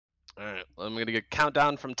Alright, I'm gonna get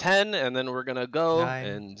countdown from 10, and then we're gonna go. 9,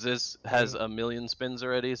 And Ziz has 8, a million spins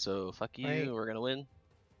already, so fuck you. 8. We're gonna win.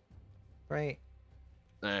 Right.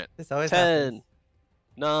 Alright. This always 10, happens.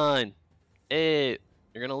 9, 8.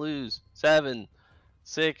 You're gonna lose. 7,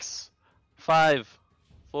 6, 5,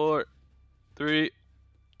 4, 3,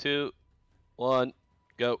 2, 1,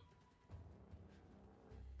 go.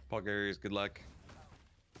 Poggers, good luck.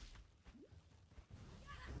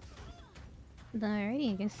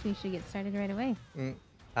 Alrighty, I guess we should get started right away. Do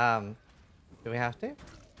we have to?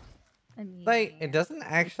 I mean, Like, it doesn't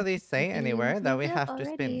actually say It anywhere is that we lit have to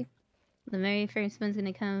already. spin. The very first one's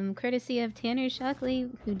gonna come courtesy of Tanner Shockley,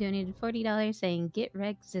 who donated $40 saying, "Get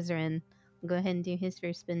wrecked, Zizaran." Go ahead and do his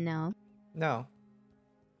first spin now. No.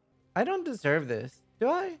 I don't deserve this. Do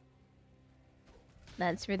I?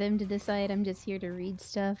 That's for them to decide. I'm just here to read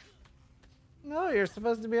stuff. No, you're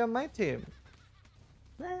supposed to be on my team.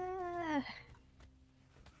 Ah.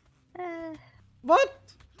 What?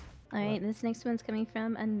 Alright, this next one's coming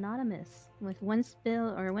from Anonymous with one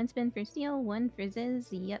spin for Steel, one for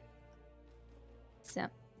Ziz. Yep. So,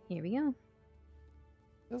 here we go.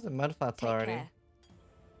 Those are mudflats Take already. care.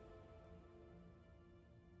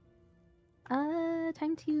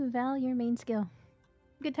 Time to val your main skill.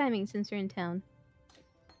 Good timing since you're in town.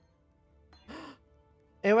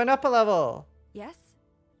 It went up a level. Yes?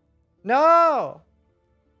 No!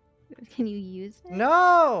 Can you use it?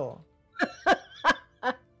 No!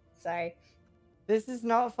 Sorry. This is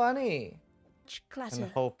not funny. Clatter.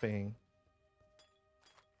 I'm hoping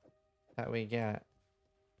that we get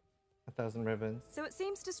 1,000 ribbons. So it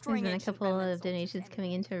seems There's destroying been a ancient couple remnants of donations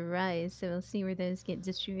coming into Rise, so we'll see where those get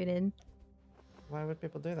distributed. Why would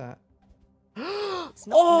people do that? It's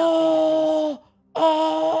not Oh!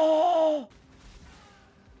 Oh!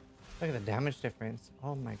 Look at the damage difference.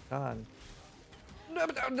 Oh my god. How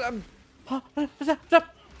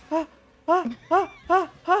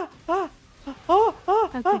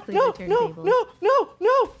quickly No, the no, turntables. no, no,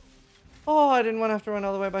 no! Oh, I didn't want to have to run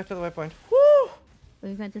all the way back to the waypoint. Woo!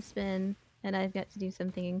 We've got to spin, and I've got to do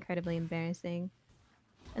something incredibly embarrassing.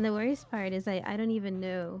 And the worst part is I don't even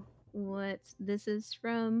know what this is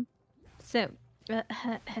from. So,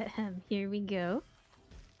 here we go.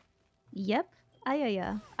 Yep.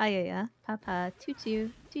 Ayaya. Papa, tutu,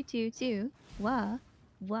 tutu, tu. Wah,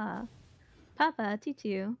 wah. Papa,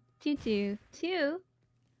 tutu, tutu, tu.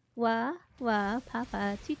 Wah, wah.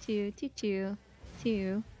 Papa, tutu, tutu,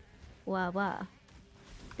 tu. Wah, wah.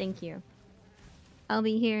 Thank you. I'll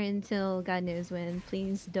be here until God knows when.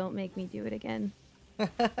 Please don't make me do it again.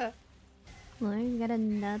 Lauren, we got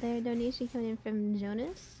another donation coming in from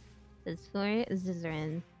Jonas. It's for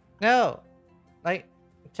Zizaran. No! Like,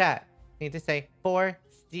 chat. Need to say, for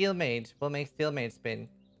Steelmage will make Steelmage spin.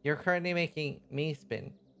 You're currently making me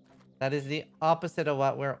spin. That is the opposite of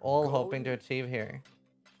what we're all hoping to achieve here.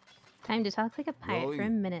 Time to talk like a pirate for a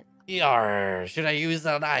minute. Yar, should I use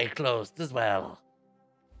an eye closed as well?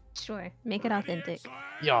 Sure, make it authentic.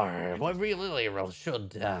 Yar, what really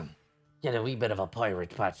should get a wee bit of a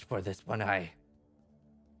pirate patch for this one eye.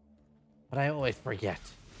 But I always forget.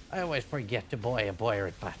 I always forget to buy a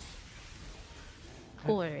pirate patch.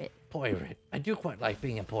 Pour it. Pirate. I do quite like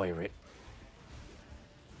being a pirate.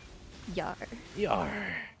 Yar. Yar.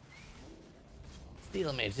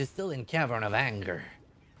 Steelmage is still in Cavern of Anger.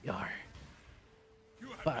 Yar.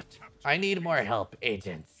 But I need more help,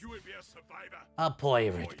 agents. A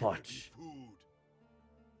pirate patch.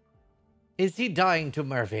 Is he dying to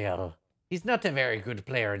Mervale? He's not a very good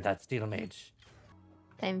player, that Steelmage.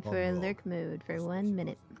 Time for lurk mode for 1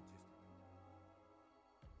 minute.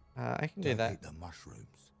 I can do that. Eat the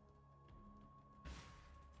mushrooms.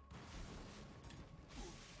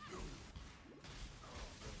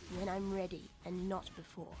 when I'm ready and not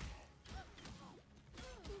before.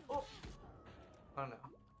 Oh no.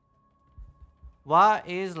 What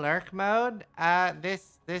is lurk mode?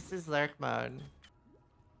 This is lurk mode.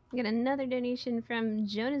 We got another donation from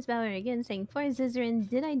Jonas Bauer again saying, for Zizaran,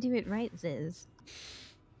 did I do it right, Ziz?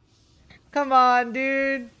 Come on,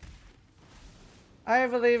 dude. I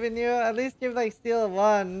believe in you. At least give like Steel a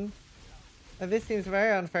 1. And this seems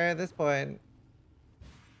very unfair at this point.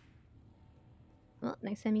 Well,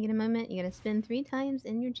 next time you get a moment, you gotta spin 3 times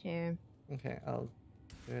in your chair. Okay, I'll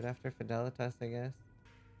do it after Fidelitas, I guess.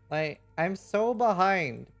 Like, I'm so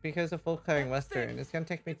behind because of full clearing Western. It's gonna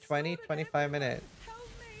take me 20-25 minutes.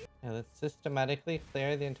 Yeah, let's systematically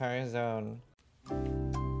clear the entire zone.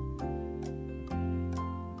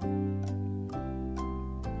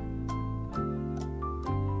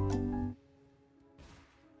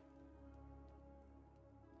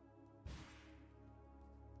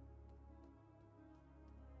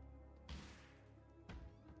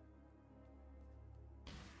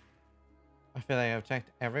 I feel like I've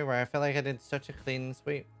checked everywhere. I feel like I did such a clean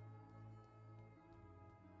sweep.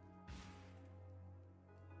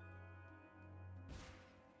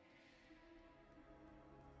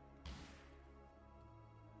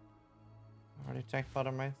 I already checked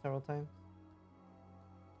bottom right several times.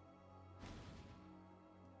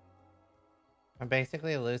 I'm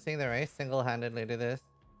basically losing the race single-handedly to this.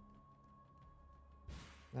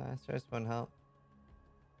 No, it just won't help.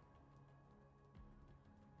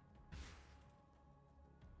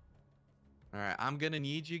 All right, I'm gonna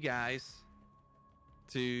need you guys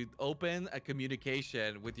to open a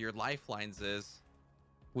communication with your lifelines.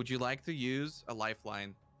 Would you like to use a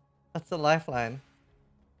lifeline? What's the lifeline?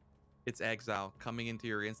 It's Exile coming into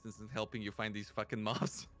your instance and helping you find these fucking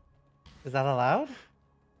mobs. Is that allowed?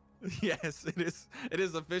 Yes, it is. It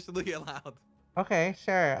is officially allowed. Okay,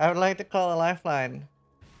 sure. I would like to call a lifeline.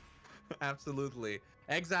 Absolutely.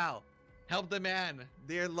 Exile, help the man,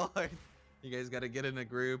 dear Lord. You guys gotta get in a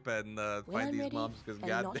group and When find I'm these ready mobs because and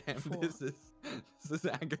not goddamn, before. this is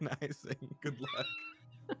agonizing. Good luck.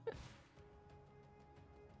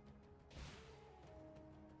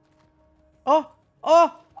 Oh!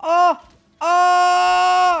 Oh! Oh!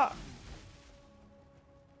 Oh!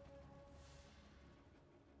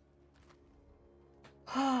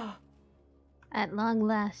 At long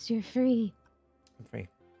last, you're free. I'm free.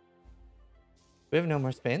 We have no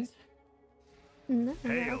more spins? No,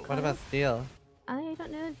 Hail. What about Steel? I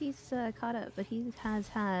don't know if he's caught up, but he has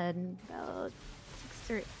had about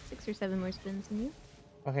six or seven more spins than you.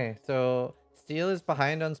 Okay, so Steel is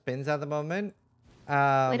behind on spins at the moment.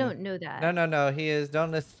 I don't know that. No. He is.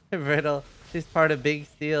 Don't listen to Brittle. She's part of Big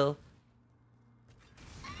Steel.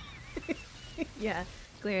 Yeah,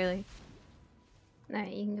 clearly.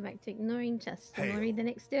 Alright, you can go back to ignoring chests. And we'll Hail. read the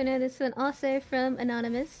next donor. This one also from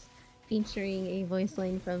Anonymous, featuring a voice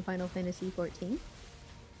line from Final Fantasy XIV.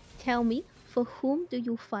 Tell me, for whom do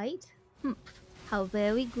you fight? Humph, how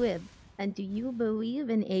very glib. And do you believe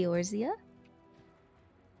in Eorzea?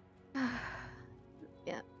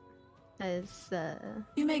 Yeah. As,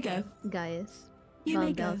 You may go. Gaius You von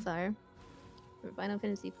may go. Balthar from Final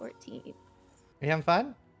Fantasy XIV. You having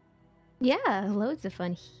fun? Yeah, loads of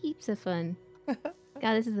fun. Heaps of fun.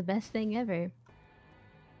 God, this is the best thing ever.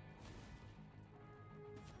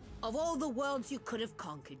 Of all the worlds you could have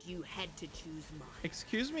conquered, you had to choose mine.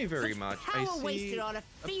 Excuse me very Such much. power I see wasted on a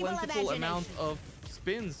a feeble plentiful amount imagination. of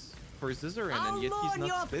spins for Zizaran, I'll and yet he's mourn your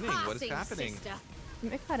not spinning. What is passing, happening? sister.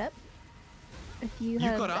 We're caught up. If you You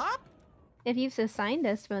have, caught up? if you've assigned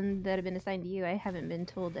us one that have been assigned to you, I haven't been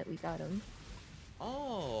told that we got them.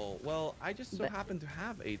 Oh, well, I just so But- happen to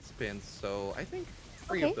have 8 spins, so I think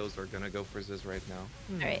 3 Okay. of those are gonna go for Ziz right now.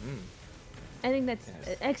 Alright. Mhm. I think that's Yes.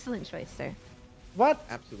 an excellent choice, sir. What?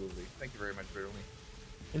 Absolutely. Thank you very much,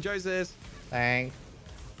 BrittleKnee. Enjoy Ziz. Thanks.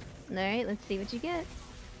 All right, let's see what you get.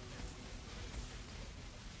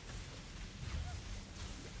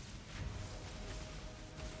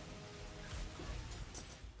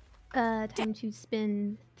 Time to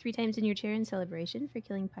spin 3 times in your chair in celebration for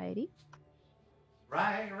killing Piety.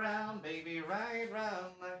 Ride round, baby, ride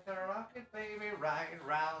round like a rocket, baby, ride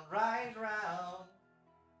round, ride round.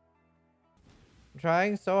 I'm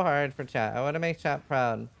trying so hard for chat. I want to make chat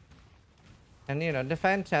proud. And, you know,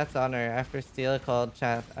 defend chat's honor after Steel called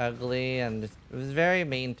chat ugly and just, it was very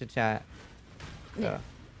mean to chat. So, Yeah.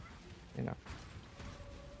 you know.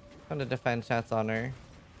 I want to defend chat's honor.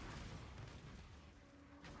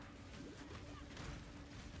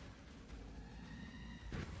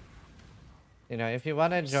 You know, if you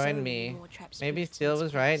want to So join many me, more traps maybe put Steel into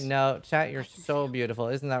was right. place. No, chat, you're I can so feel. beautiful.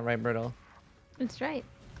 Isn't that right, Brittle? That's right.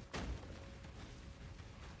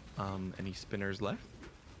 Any spinners left?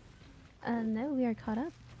 No, we are caught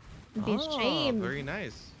up. It'd be a shame. Very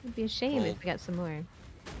nice. It'd be a shame Well- if we got some more.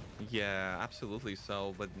 Yeah, absolutely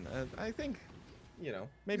so, but I think, you know,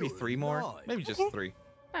 maybe You're 3 more. alive. Maybe just 3.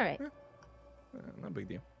 All right. No big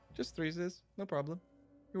deal. Just 3 Ziz. No problem.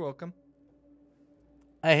 You're welcome.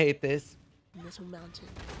 I hate this. Little mountain.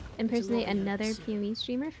 Impersonate lovely another episode. PoE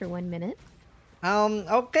streamer for 1 minute.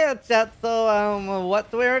 Okay, chat. So,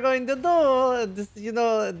 what we are going to do? This, you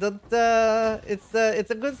know, that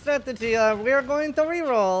it's a good strategy. We are going to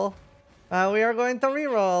reroll. We are going to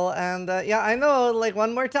reroll, and yeah, I know. Like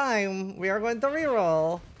one more time, we are going to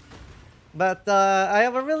reroll. But I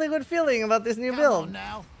have a really good feeling about this new Come build. on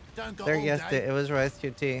now. Don't go There, all guessed day. it. It was Royce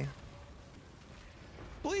QT.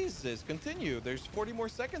 Please, Ziz, continue. There's 40 more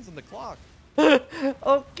seconds on the clock.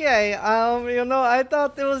 Okay, you know, I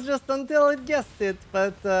thought it was just until it guessed it,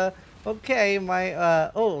 but okay,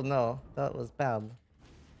 oh no, that was bad.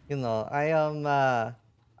 You know,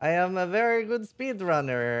 I am a very good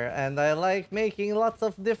speedrunner, and I like making lots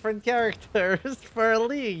of different characters for a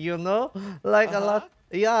league, you know? Like a lot,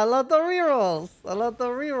 yeah, a lot of rerolls. A lot of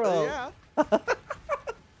rerolls. Yeah.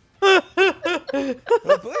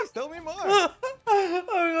 Well, please tell me more. I'm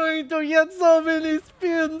going to get so many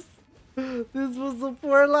spins. This was a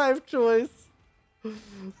poor life choice.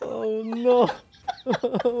 Oh no.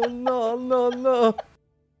 Oh no, no, no.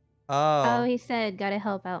 Oh, Oh. he said, gotta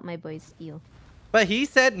help out my boy Steel. But he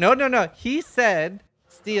said, no, no, no. He said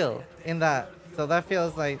Steel in that. So that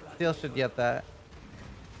feels like Steel should get that.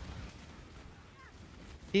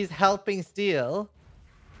 He's helping Steel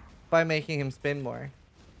by making him spin more.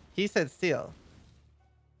 He said Steel.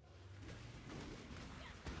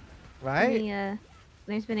 Right?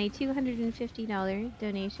 There's been a $250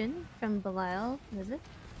 donation from Belial, was it?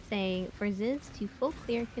 Saying for Ziz to full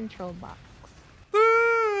clear control box.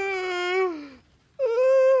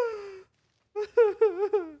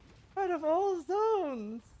 Out of all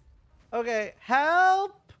zones. Okay,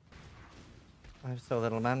 help! I have so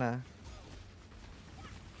little mana.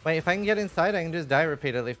 Wait, if I can get inside, I can just die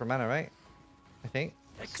repeatedly for mana, right? I think.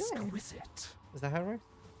 Exquisite. Is that how it works?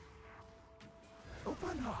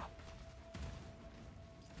 Open up.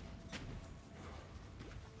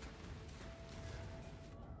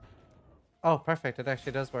 Oh, perfect. It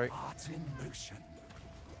actually does work. Art in motion.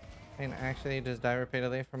 I can actually just die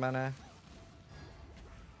repeatedly for mana.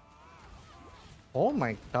 Oh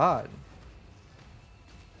my god.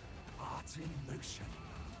 Art in motion.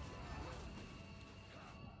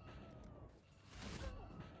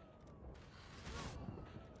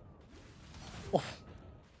 Oh.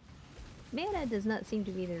 Mana does not seem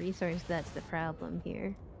to be the resource that's the problem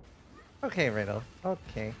here. Okay, Riddle.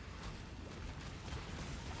 Okay.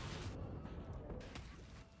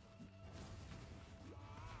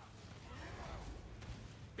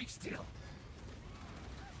 Be still.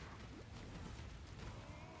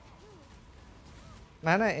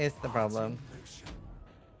 Mana is the Art problem. in motion.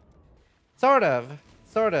 Sort of.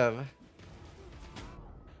 Sort of.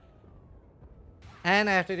 And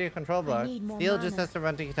I have to do control block. need more Steel just mana. has to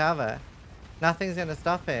run to Kitava. Nothing's gonna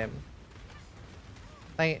stop him.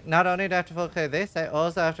 Like, not only do I have to full clear this, I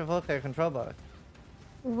also have to full clear control block.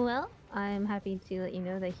 Well, I'm happy to let you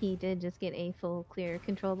know that he did just get a full clear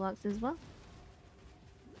control box as well.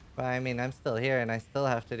 But I mean, I'm still here and I still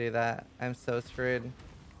have to do that. I'm so screwed.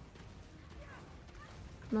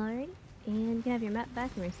 Alrighty, and you can have your map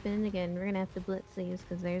back and we're spinning again. We're gonna have to blitz these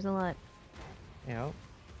because there's a lot. You know?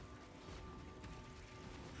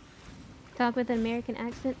 Talk with an American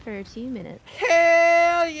accent for 2 minutes.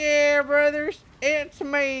 Hell yeah, brothers! It's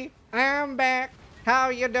me. I'm back. How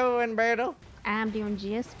you doing, Brittle? I'm doing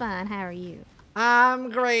just fine. How are you? I'm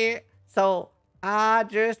great. So, I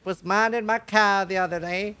just was minding my cow the other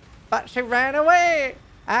day, but she ran away.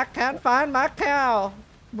 I can't find my cow.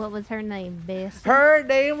 What was her name, Bessie? Her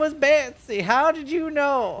name was Betsy. How did you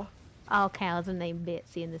know? All cows are named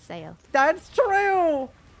Betsy in the South. That's true.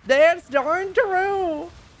 That's darn true.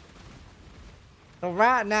 So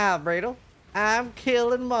right now, Brittle, I'm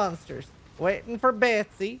killing monsters, waiting for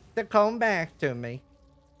Betsy to come back to me.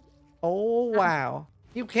 Oh, wow.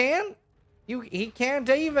 You can? He can't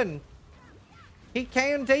even. He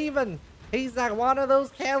can't even. He's like one of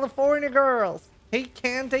those California girls. He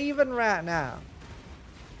can't even right now.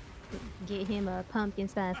 Get him a pumpkin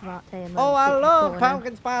spice latte. and let Oh, him I sit in the love corner.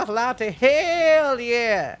 pumpkin spice latte. Hell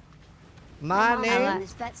yeah. My Mom, name, like-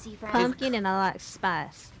 this Betsy friend. Pumpkin and I like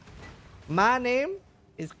spice. my name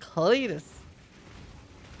is Cletus.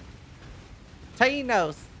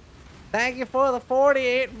 Tinos. Thank you for the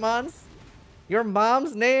 48 months. Your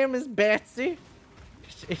mom's name is Betsy.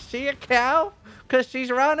 Is she a cow? Because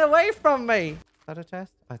she's run away from me. Is that a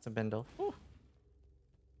chest? Oh, it's a bindle. Whew.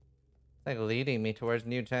 It's like leading me towards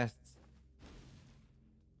new chests.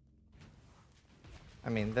 I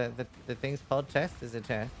mean, the thing's called chest is a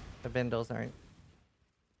chest. The bindles aren't.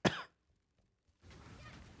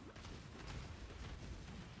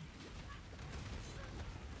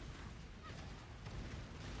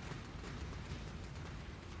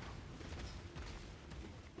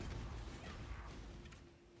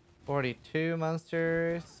 $42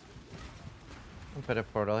 monsters. I'll put a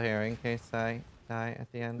portal here in case I die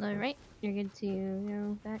at the end. Alright, you're good to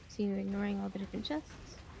go back to ignoring all the different chests.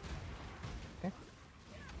 Okay.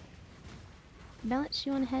 Balance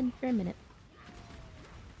you on ahead for a minute.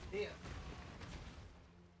 Yeah.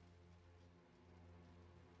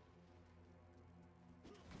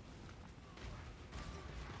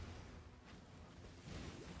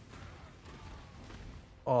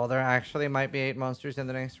 Oh, there actually might be 8 monsters in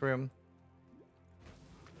the next room.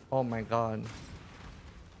 Oh my god.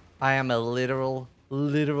 I am a literal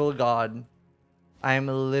literal god. I am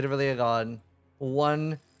literally a god.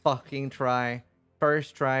 One fucking try.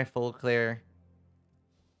 First try, full clear.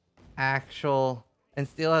 Actual. And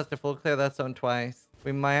Steel has to full clear that zone twice.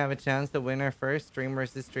 We might have a chance to win our first stream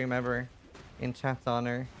versus stream ever. In chat's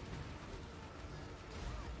honor.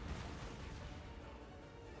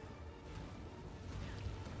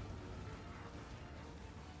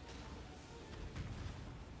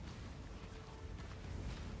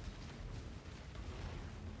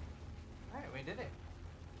 Alright, we did it.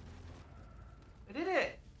 We did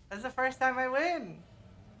it! That's the first time I win!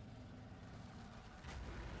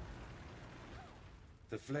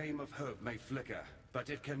 The flame of hope may flicker, but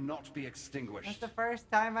it cannot be extinguished. That's the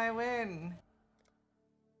first time I win!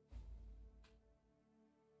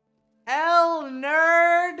 Hell,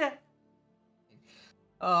 nerd!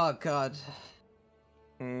 Oh god.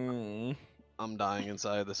 I'm dying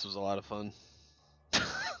inside. This was a lot of fun. I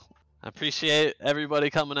appreciate everybody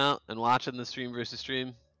coming out and watching the stream versus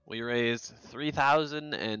stream. We raised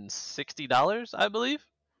 $3,060, I believe.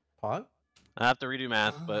 Pog? I have to redo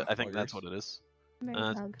math, but I think that's what it is.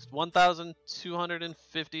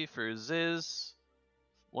 1,250 for Ziz,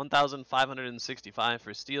 1,565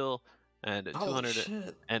 for Steel, and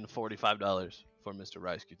 $245 for Mr.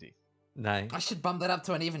 Rice QT. Nice. I should bump that up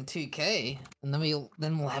to an even 2k, and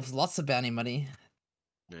then we'll have lots of bounty money.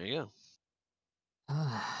 There you go.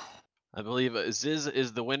 I believe Ziz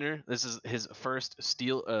is the winner. This is his first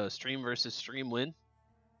Steel stream versus stream win.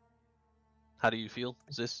 How do you feel,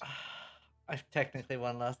 Ziz? I technically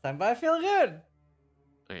won last time, but I feel good.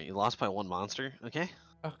 Alright, you lost by one monster. Okay.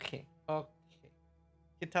 Okay.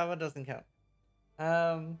 Kitama doesn't count.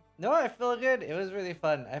 No, I feel good. It was really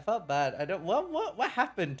fun. I felt bad. I don't. What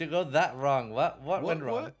happened to go that wrong? What went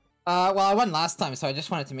wrong? Well, I won last time, so I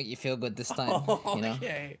just wanted to make you feel good this time. You know?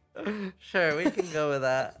 Okay. Sure, we can go with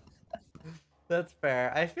that. That's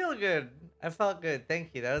fair. I feel good. I felt good.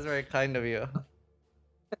 Thank you. That was very kind of you.